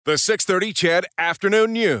The 6:30 CHED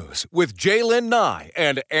Afternoon News with Jaylen Nye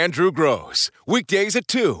and Andrew Gross. Weekdays at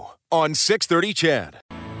 2 on 6:30 CHED.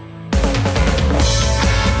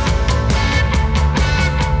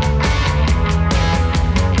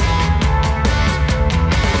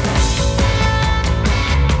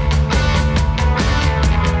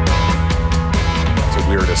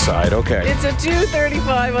 Weird aside. Okay. It's a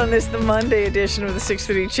 2:35 on the Monday edition of the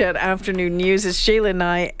 6:30 CHED Afternoon News. It's Jaylen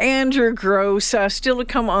Nye, Andrew Gross. Still to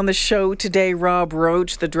come on the show today, Rob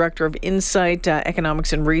Roach, the Director of Insight,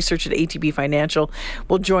 Economics and Research at ATB Financial,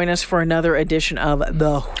 will join us for another edition of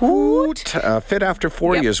The Hoot. Fit After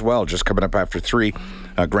 40 as well, just coming up after 3.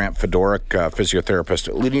 Grant Fedoruk,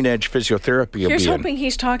 physiotherapist, Leading Edge Physiotherapy. Here's hoping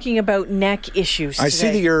he's talking about neck issues today. I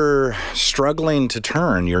see that you're struggling to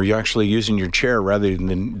turn. You're actually using your chair rather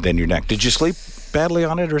than your neck. Did you sleep badly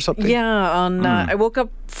on it or something? Yeah, I woke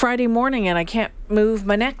up Friday morning and I can't move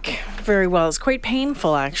my neck very well. It's quite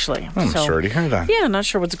painful, actually. I'm sorry to hear that. Yeah, I'm not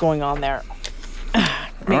sure what's going on there.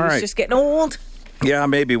 Maybe All right. It's just getting old. Yeah,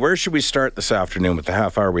 maybe. Where should we start this afternoon with the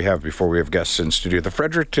half hour we have before we have guests in studio? The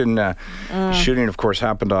Fredericton shooting, of course,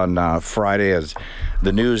 happened on Friday as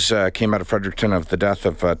the news came out of Fredericton of the death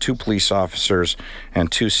of 2 police officers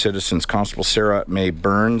and 2 citizens, Constable Sarah Mae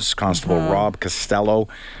Burns, Constable Rob Costello,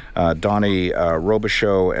 Donnie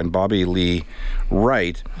Robichaud, and Bobby Lee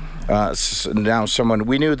Wright. Now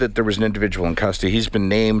we knew that there was an individual in custody. He's been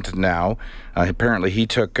named now. Apparently he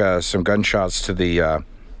took some gunshots to the...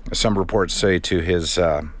 some reports say to his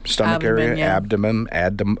stomach area, abdomen,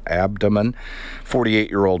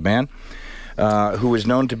 48-year-old man, who was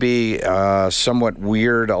known to be somewhat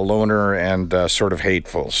weird, a loner, and sort of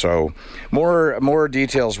hateful. So more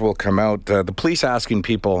details will come out. The police asking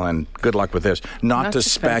people, and good luck with this, not to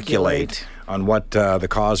speculate on what the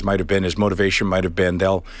cause might have been, his motivation might have been.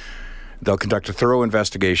 They'll conduct a thorough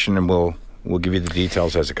investigation, and we'll give you the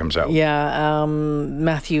details as it comes out. Yeah,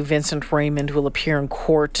 Matthew Vincent Raymond will appear in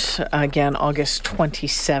court again August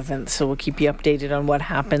 27th, so we'll keep you updated on what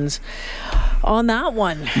happens on that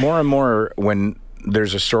one. More and more, when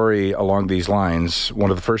there's a story along these lines, one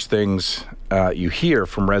of the first things you hear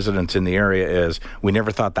from residents in the area is, we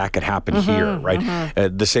never thought that could happen here, right?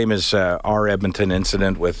 The same as our Edmonton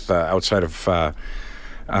incident with outside of...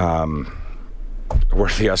 where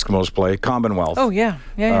the Eskimos play, Commonwealth. Oh, yeah.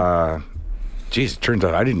 Geez, it turns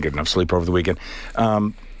out I didn't get enough sleep over the weekend.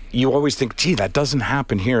 You always think, gee, that doesn't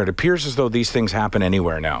happen here. It appears as though these things happen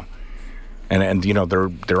anywhere now. And you know,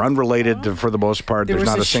 they're unrelated for the most part. There's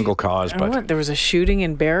not a single cause. But there was a shooting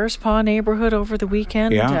in Bearspaw neighborhood over the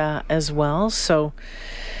weekend as well. So,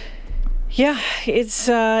 yeah, it's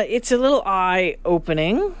a little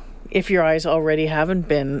eye-opening if your eyes already haven't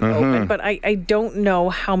been open. But I don't know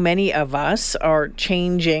how many of us are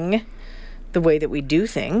changing the way that we do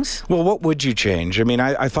things. Well, what would you change? I mean,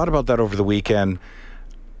 I thought about that over the weekend.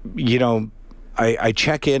 You know, I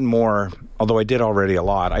check in more, although I did already a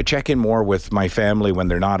lot. I check in more with my family when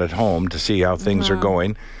they're not at home to see how things are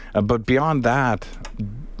going. But beyond that,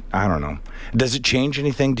 I don't know. Does it change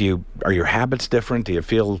anything? Are your habits different? Do you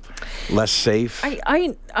feel less safe?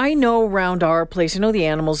 I know around our place, I know the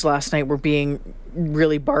animals last night were being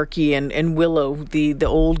really barky, and Willow, the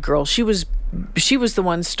old girl, she was the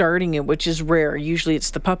one starting it, which is rare. Usually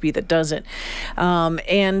it's the puppy that does it.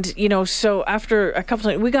 And, you know, so after a couple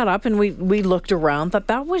of we got up and we looked around, thought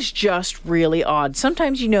that was just really odd.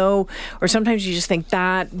 Sometimes, you know, or sometimes you just think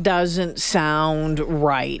that doesn't sound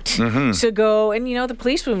right. So go, and, you know, the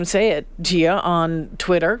police would say it to you on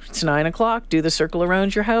Twitter. It's 9:00, do the circle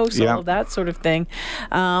around your house, all of that sort of thing.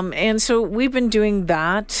 And so we've been doing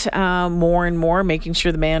that more and more, making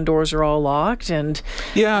sure the man doors are all locked. And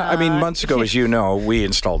I mean, months ago, as you know, we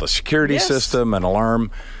installed a security system, an alarm.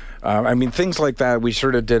 I mean, things like that. We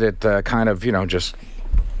sort of did it kind of, you know, just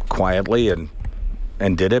quietly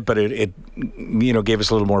and did it, but it you know, gave us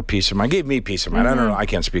a little more peace of mind. Gave me peace of mind. I don't know. I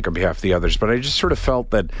can't speak on behalf of the others, but I just sort of felt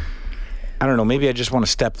that, I don't know, maybe I just want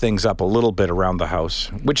to step things up a little bit around the house,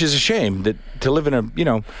 which is a shame that to live in a, you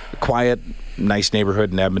know, quiet, nice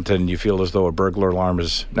neighborhood in Edmonton, you feel as though a burglar alarm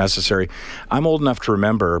is necessary. I'm old enough to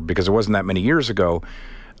remember, because it wasn't that many years ago,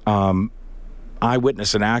 I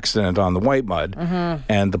witnessed an accident on the White Mud,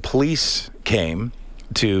 and the police came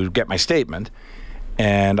to get my statement,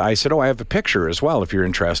 and I said, I have a picture as well if you're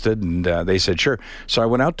interested, and they said, sure. So I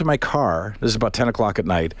went out to my car, this is about 10 o'clock at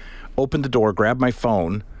night, opened the door, grabbed my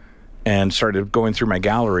phone, and started going through my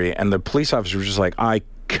gallery, and the police officer was just like, I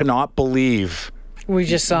cannot believe we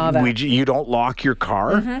just saw that. You don't lock your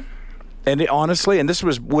car? And honestly, and this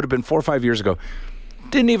would have been 4 or 5 years ago,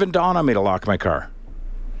 didn't even dawn on me to lock my car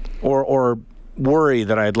or worry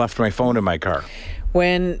that I had left my phone in my car.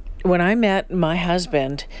 When when I met my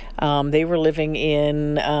husband, they were living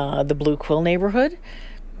in the Blue Quill neighborhood.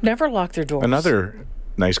 Never locked their doors. Another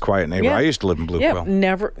nice, quiet neighbor. Yeah. I used to live in Blue Quill.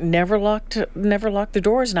 Never locked the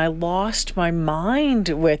doors, and I lost my mind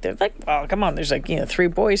with it. Like, well, come on, there's 3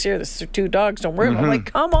 boys here, there's 2 dogs. Don't worry. I'm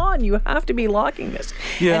like, come on, you have to be locking this.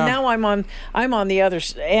 Yeah. And now I'm on the other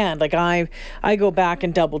end. Like I go back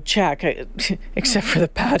and double check, except for the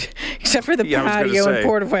patio in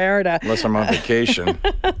Puerto Vallarta. Unless I'm on vacation,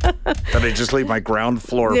 then I just leave my ground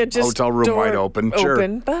floor hotel room wide open. Sure.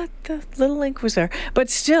 But the little link was there.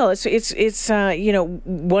 But still, it's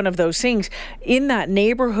one of those things in that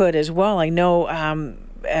neighborhood as well. I know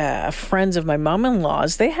friends of my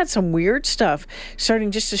mom-in-law's, they had some weird stuff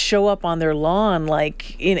starting just to show up on their lawn,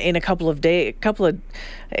 like in a couple of days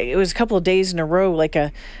in a row, like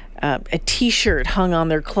a T-shirt hung on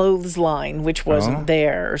their clothesline, which wasn't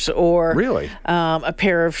theirs, or really a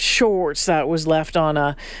pair of shorts that was left on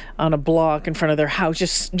a block in front of their house.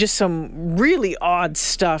 Just some really odd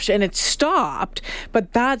stuff, and it stopped.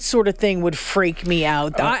 But that sort of thing would freak me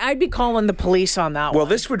out. I'd be calling the police on that one. Well,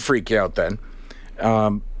 this would freak you out then.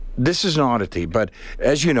 This is an oddity, but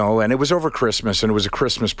as you know, and it was over Christmas, and it was a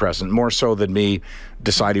Christmas present, more so than me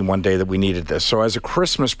deciding one day that we needed this. So as a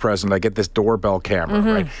Christmas present, I get this doorbell camera,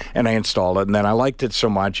 right? And I install it, and then I liked it so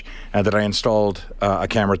much that I installed a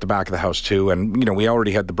camera at the back of the house too. And, we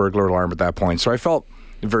already had the burglar alarm at that point, so I felt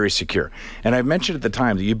very secure. And I mentioned at the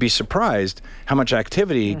time that you'd be surprised how much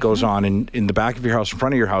activity goes on in the back of your house, in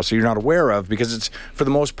front of your house, that you're not aware of, because it's, for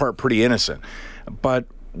the most part, pretty innocent. But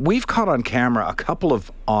we've caught on camera a couple of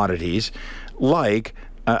oddities, like,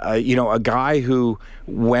 a guy who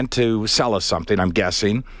went to sell us something, I'm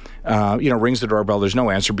guessing, rings the doorbell, there's no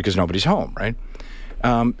answer because nobody's home, right?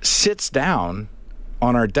 Sits down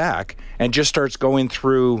on our deck and just starts going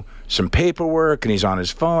through some paperwork, and he's on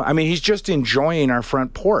his phone. I mean, he's just enjoying our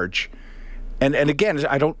front porch. And again,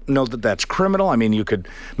 I don't know that that's criminal. I mean, you could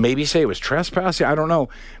maybe say it was trespassing. I don't know.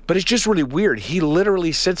 But it's just really weird. He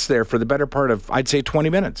literally sits there for the better part of, I'd say,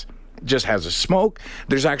 20 minutes. Just has a smoke.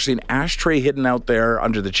 There's actually an ashtray hidden out there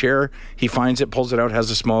under the chair. He finds it, pulls it out,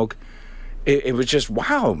 has a smoke. It was just,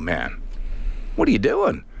 wow, man. What are you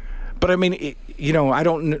doing? But I mean, I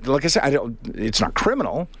don't, like I said, it's not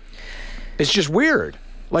criminal. It's just weird.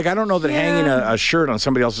 Like, I don't know that hanging a shirt on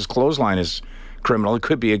somebody else's clothesline is criminal. It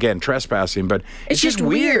could be, again, trespassing, but it's just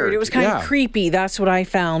weird. It was kind of creepy. That's what I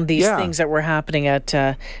found, these things that were happening at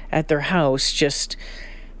their house, just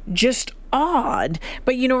odd.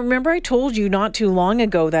 But remember I told you not too long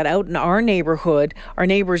ago that out in our neighborhood, our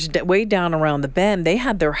neighbors way down around the bend, they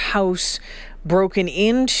had their house broken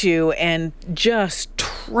into and just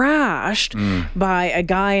trashed by a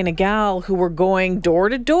guy and a gal who were going door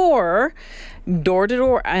to door.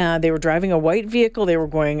 They were driving a white vehicle. They were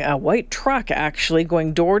going a white truck, actually,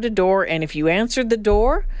 going door to door. And if you answered the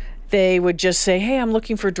door, they would just say, "Hey, I'm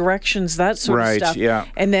looking for directions," that sort of stuff. Right, yeah.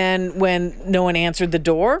 And then when no one answered the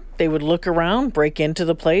door, they would look around, break into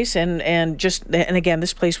the place, and again,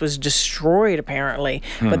 this place was destroyed apparently.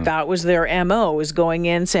 But that was their MO, is going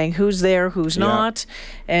in, saying who's there, who's not.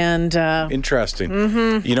 And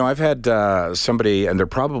interesting. I've had somebody, and they're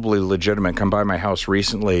probably legitimate, come by my house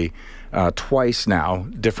recently, twice now,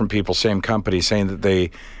 different people, same company, saying that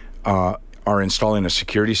they are installing a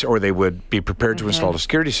security, or they would be prepared to install a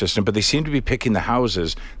security system, but they seem to be picking the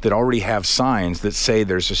houses that already have signs that say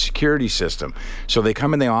there's a security system. So they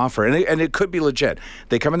come and they offer, and it could be legit.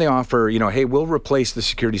 They come and they offer, hey, we'll replace the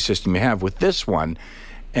security system you have with this one.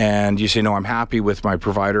 And you say, no, I'm happy with my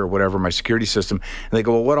provider or whatever, my security system. And they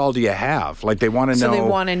go, well, what all do you have? Like, they want to know. So they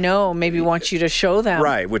want to know, maybe want you to show them.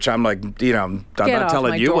 Right, which I'm like, I'm not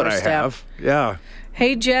telling you what I have. Yeah.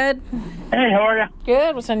 Hey, Jed. Hey, how are you?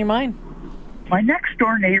 Good. What's on your mind? My next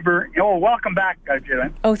door neighbor, welcome back,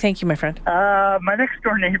 Jillian. Oh, thank you, my friend. My next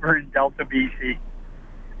door neighbor in Delta, BC,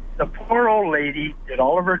 the poor old lady did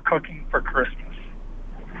all of her cooking for Christmas.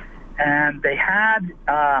 And they had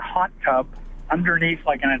a hot tub underneath,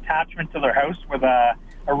 like an attachment to their house with a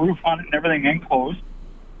roof on it and everything enclosed.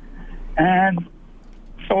 And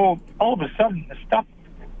so all of a sudden, the stuff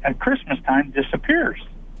at Christmas time disappears.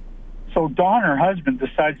 So Dawn, her husband,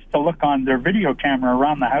 decides to look on their video camera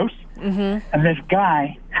around the house. And this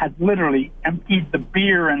guy had literally emptied the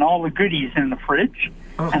beer and all the goodies in the fridge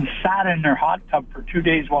and sat in their hot tub for 2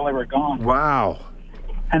 days while they were gone. Wow.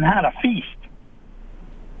 And had a feast.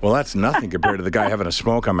 Well, that's nothing compared to the guy having a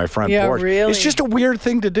smoke on my front porch. Really? It's just a weird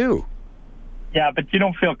thing to do. Yeah, but you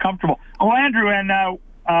don't feel comfortable. Oh, Andrew, and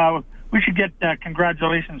we should get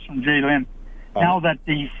congratulations from Jay Lynn. now that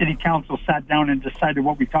the city council sat down and decided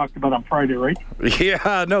what we talked about on Friday, right?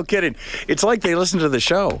 Yeah, no kidding. It's like they listened to the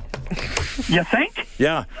show. You think?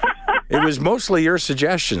 Yeah. It was mostly your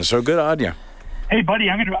suggestions, so good on you. Hey, buddy,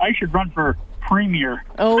 I should run for premier.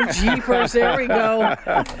 Oh, jeepers. There we go.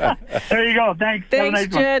 There you go. Thanks. Thanks, Have a nice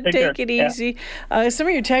Jed. one. Take it easy. Some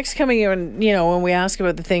of your texts coming in, when we ask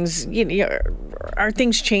about the things, are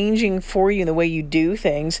things changing for you in the way you do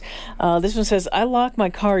things? This one says, I lock my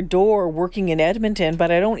car door working in Edmonton,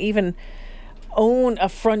 but I don't even own a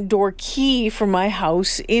front door key for my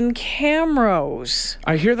house in Camrose.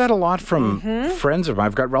 I hear that a lot from friends of mine.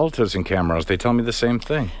 I've got relatives in Camrose. They tell me the same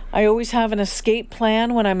thing. I always have an escape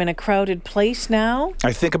plan when I'm in a crowded place now.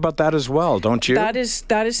 I think about that as well, don't you? That is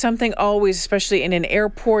something always, especially in an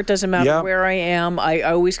airport, doesn't matter where I am. I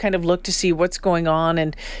always kind of look to see what's going on,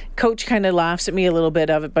 and Coach kind of laughs at me a little bit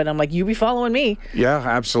of it, but I'm like, you be following me. Yeah,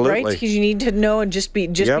 absolutely. Right? Because you need to know and just be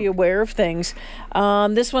aware of things.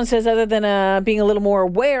 This one says, other than being a little more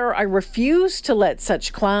aware, I refuse to let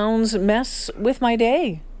such clowns mess with my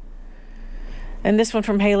day. And this one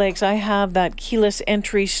from Hay Lakes, I have that keyless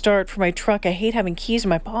entry start for my truck. I hate having keys in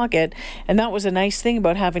my pocket. And that was a nice thing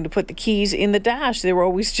about having to put the keys in the dash. They were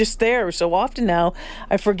always just there. So often now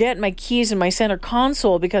I forget my keys in my center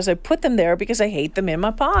console because I put them there because I hate them in my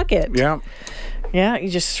pocket. Yeah. Yeah, you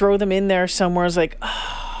just throw them in there somewhere. It's like,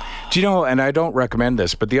 Do you know, and I don't recommend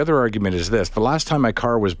this, but the other argument is this. The last time my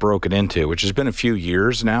car was broken into, which has been a few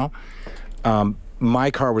years now, my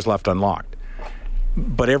car was left unlocked.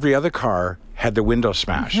 But every other car had the window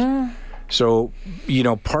smashed. So,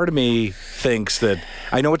 part of me thinks that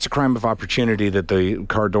I know it's a crime of opportunity that the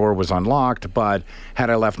car door was unlocked, but had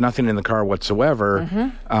I left nothing in the car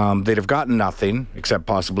whatsoever, they'd have gotten nothing except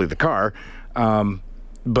possibly the car.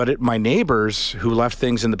 But my neighbors who left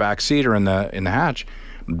things in the back seat or in the hatch,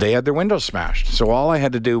 they had their windows smashed. So all I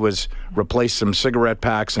had to do was replace some cigarette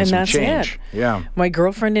packs and some that's change. it. Yeah. My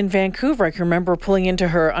girlfriend in Vancouver, I can remember pulling into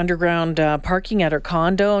her underground parking at her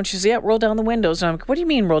condo, and she says, roll down the windows. And I'm like, what do you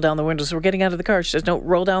mean roll down the windows? We're getting out of the car. She says, no,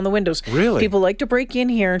 roll down the windows. Really? People like to break in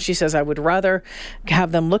here, and she says, I would rather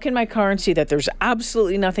have them look in my car and see that there's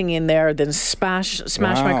absolutely nothing in there than smash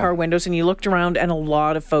my car windows. And you looked around, and a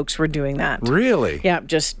lot of folks were doing that. Really? Yeah,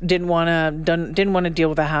 just didn't want to deal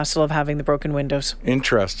with the hassle of having the broken windows.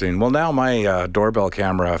 Interesting. Well, now my doorbell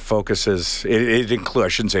camera focuses, it includes, I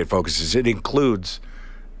shouldn't say it focuses, it includes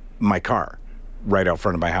my car right out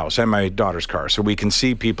front of my house and my daughter's car. So we can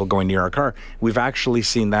see people going near our car. We've actually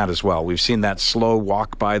seen that as well. We've seen that slow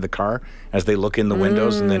walk by the car as they look in the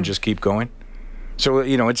windows and then just keep going. So,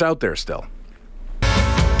 it's out there still.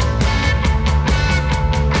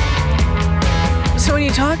 So when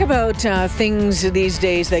you talk about things these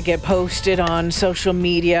days that get posted on social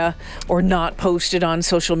media or not posted on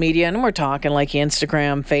social media, and we're talking like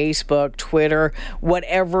Instagram, Facebook, Twitter,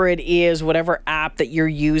 whatever it is, whatever app that you're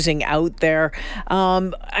using out there,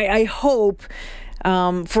 I hope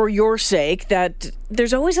for your sake that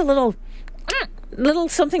there's always a little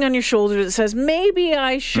something on your shoulder that says, maybe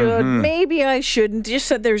I should, maybe I shouldn't. Just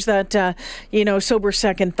that there's that, sober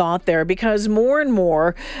second thought there, because more and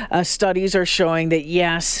more studies are showing that,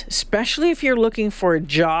 yes, especially if you're looking for a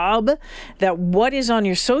job, that what is on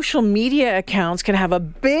your social media accounts can have a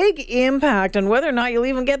big impact on whether or not you'll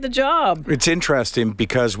even get the job. It's interesting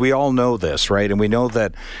because we all know this, right? And we know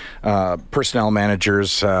that personnel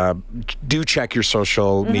managers do check your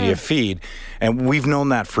social media feed, and we've known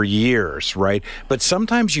that for years, right? But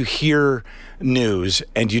sometimes you hear news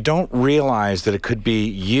and you don't realize that it could be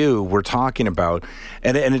you we're talking about.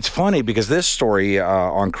 And it's funny because this story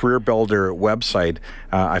on Career Builder website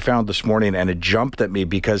I found this morning, and it jumped at me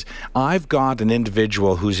because I've got an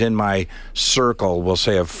individual who's in my circle, we'll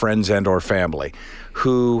say, of friends and or family,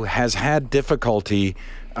 who has had difficulty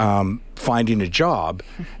finding a job.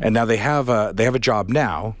 And now they have a job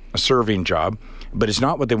now, a serving job, but it's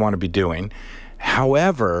not what they want to be doing.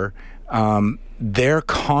 However, they're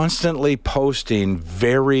constantly posting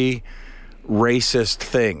very racist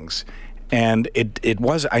things. And it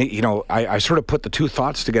was, I sort of put the two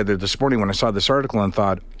thoughts together this morning when I saw this article and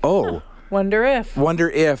thought, Wonder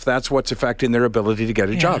if that's what's affecting their ability to get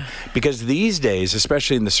a job. Because these days,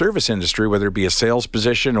 especially in the service industry, whether it be a sales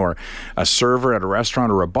position or a server at a restaurant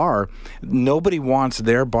or a bar, nobody wants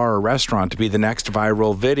their bar or restaurant to be the next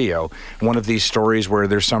viral video. One of these stories where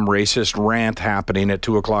there's some racist rant happening at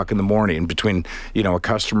 2 o'clock in the morning between, a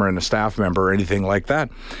customer and a staff member or anything like that.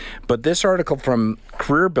 But this article from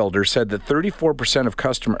Career Builder said that 34%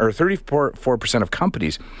 of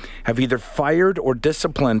companies have either fired or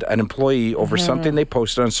disciplined an employee over something they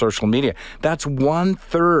posted on social media. That's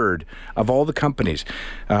 1/3 of all the companies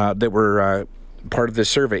that were part of this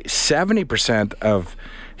survey, 70% of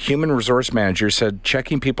human resource managers said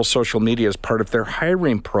checking people's social media is part of their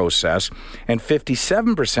hiring process, and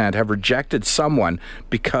 57% have rejected someone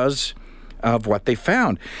because of what they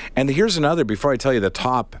found. And here's another, before we tell you the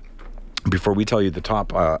top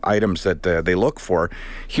items that they look for,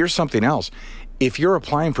 here's something else. If you're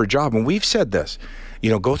applying for a job, and we've said this,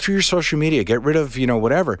 go through your social media, get rid of,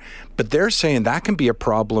 whatever. But they're saying that can be a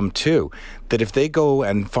problem too, that if they go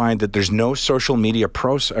and find that there's no social media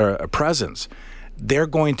presence, they're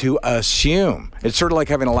going to assume, it's sort of like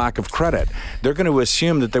having a lack of credit. They're going to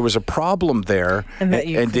assume that there was a problem there and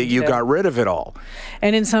that you got rid of it all.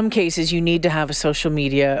 And in some cases, you need to have a social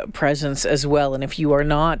media presence as well. And if you are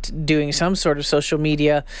not doing some sort of social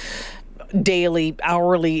media daily,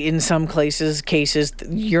 hourly, in some cases,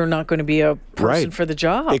 you're not going to be a person for the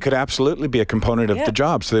job. It could absolutely be a component of the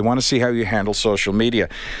job. So they want to see how you handle social media.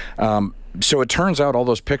 So it turns out all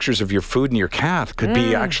those pictures of your food and your cat could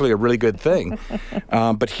be actually a really good thing.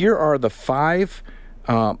 But here are the 5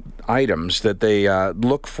 items that they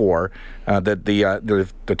look for, that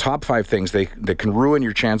the top 5 things that can ruin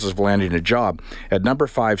your chances of landing a job. At number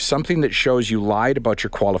 5, something that shows you lied about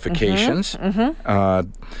your qualifications.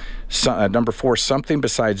 Number 4, something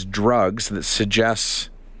besides drugs that suggests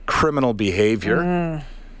criminal behavior.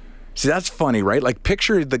 See, that's funny, right? Like,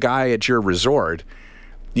 picture the guy at your resort,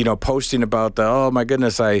 posting about oh my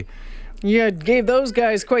goodness, I gave those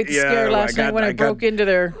guys quite the scare last night when I broke into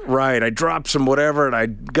their... Right, I dropped some whatever and I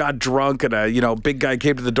got drunk and a big guy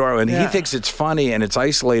came to the door and he thinks it's funny and it's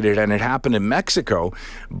isolated and it happened in Mexico.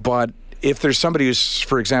 But if there's somebody who's,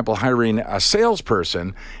 for example, hiring a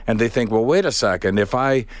salesperson and they think, well, wait a second, if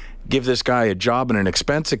I give this guy a job and an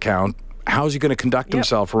expense account, how's he going to conduct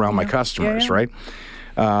himself around my customers, right?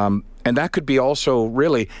 And that could be also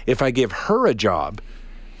really, if I give her a job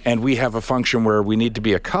and we have a function where we need to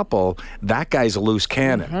be a couple, that guy's a loose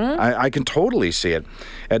cannon. I can totally see it.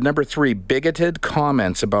 At number 3, bigoted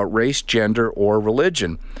comments about race, gender, or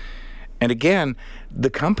religion. And again, the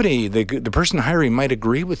company, the person hiring might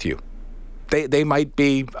agree with you. They might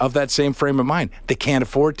be of that same frame of mind. They can't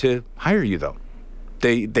afford to hire you, though.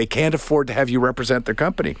 They can't afford to have you represent their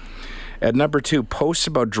company. At number 2, posts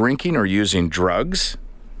about drinking or using drugs.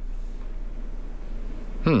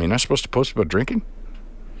 You're not supposed to post about drinking?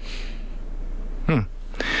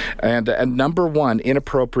 And number 1,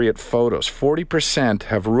 inappropriate photos. 40%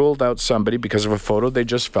 have ruled out somebody because of a photo they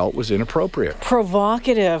just felt was inappropriate.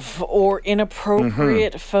 Provocative or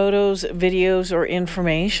inappropriate photos, videos, or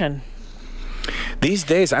information. These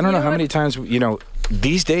days, I don't know how many times,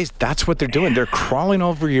 these days, that's what they're doing. They're crawling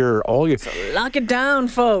over all your... So lock it down,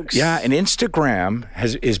 folks. Yeah, and Instagram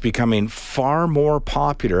is becoming far more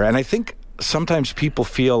popular. And I think sometimes people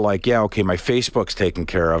feel like, my Facebook's taken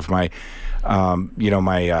care of, my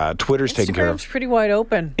Twitter's taken care of. Instagram's pretty wide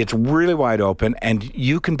open. It's really wide open, and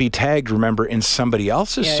you can be tagged, remember, in somebody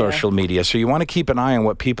else's social media. So you want to keep an eye on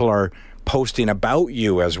what people are posting about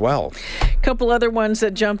you as well. A couple other ones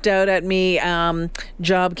that jumped out at me.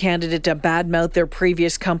 Job candidate to badmouth their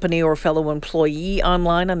previous company or fellow employee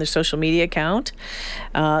online on their social media account.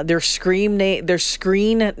 Their screen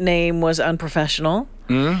name was unprofessional.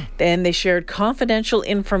 And they shared confidential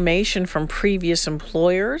information from previous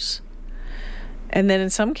employers. And then in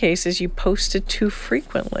some cases, you posted too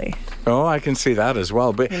frequently. Oh, I can see that as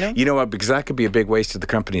well. But you know what? Because that could be a big waste of the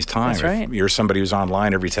company's time. That's right. If you're somebody who's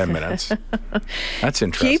online every 10 minutes. That's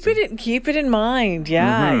interesting. Keep it in mind.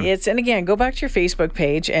 Yeah. And again, go back to your Facebook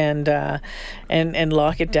page and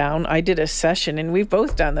lock it down. I did a session, and we've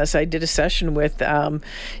both done this. I did a session with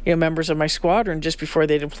members of my squadron just before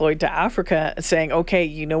they deployed to Africa, saying, okay,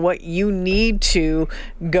 you know what? You need to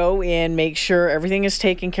go in, make sure everything is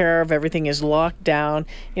taken care of, everything is locked down,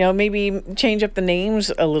 maybe change up the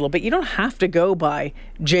names a little bit. You don't have to go by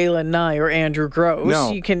Jaylen Nye or Andrew Gross.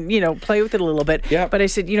 No. You can, play with it a little bit. Yep. But I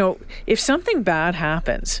said, if something bad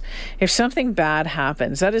happens,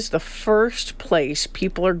 that is the first place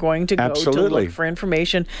people are going to go to look for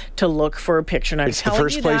information, to look for a picture. And it's the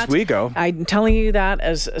first place we go. I'm telling you that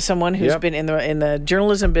as someone who's been in the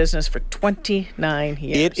journalism business for 29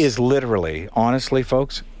 years. It is literally, honestly,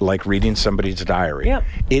 folks, like reading somebody's diary. Yep.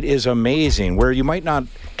 It is amazing, where you might not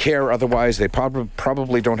care otherwise. They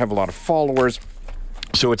probably don't have a lot of followers.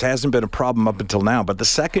 So it hasn't been a problem up until now. But the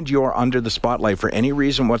second you're under the spotlight for any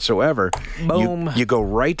reason whatsoever, boom, you go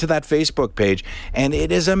right to that Facebook page, and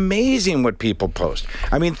it is amazing what people post.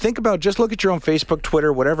 I mean, think about, just look at your own Facebook,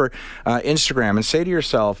 Twitter, whatever, Instagram, and say to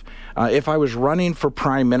yourself, if I was running for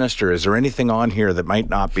prime minister, is there anything on here that might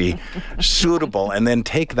not be suitable? And then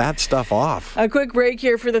take that stuff off. A quick break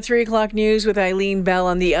here for the 3 o'clock news with Eileen Bell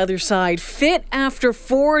on the other side. Fit after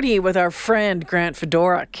 40 with our friend Grant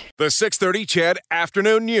Fedoruk. The 6:30 CHED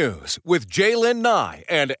Afternoon News with Jaylen Nye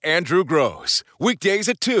and Andrew Gross. Weekdays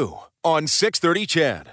at 2 on 6:30 CHED.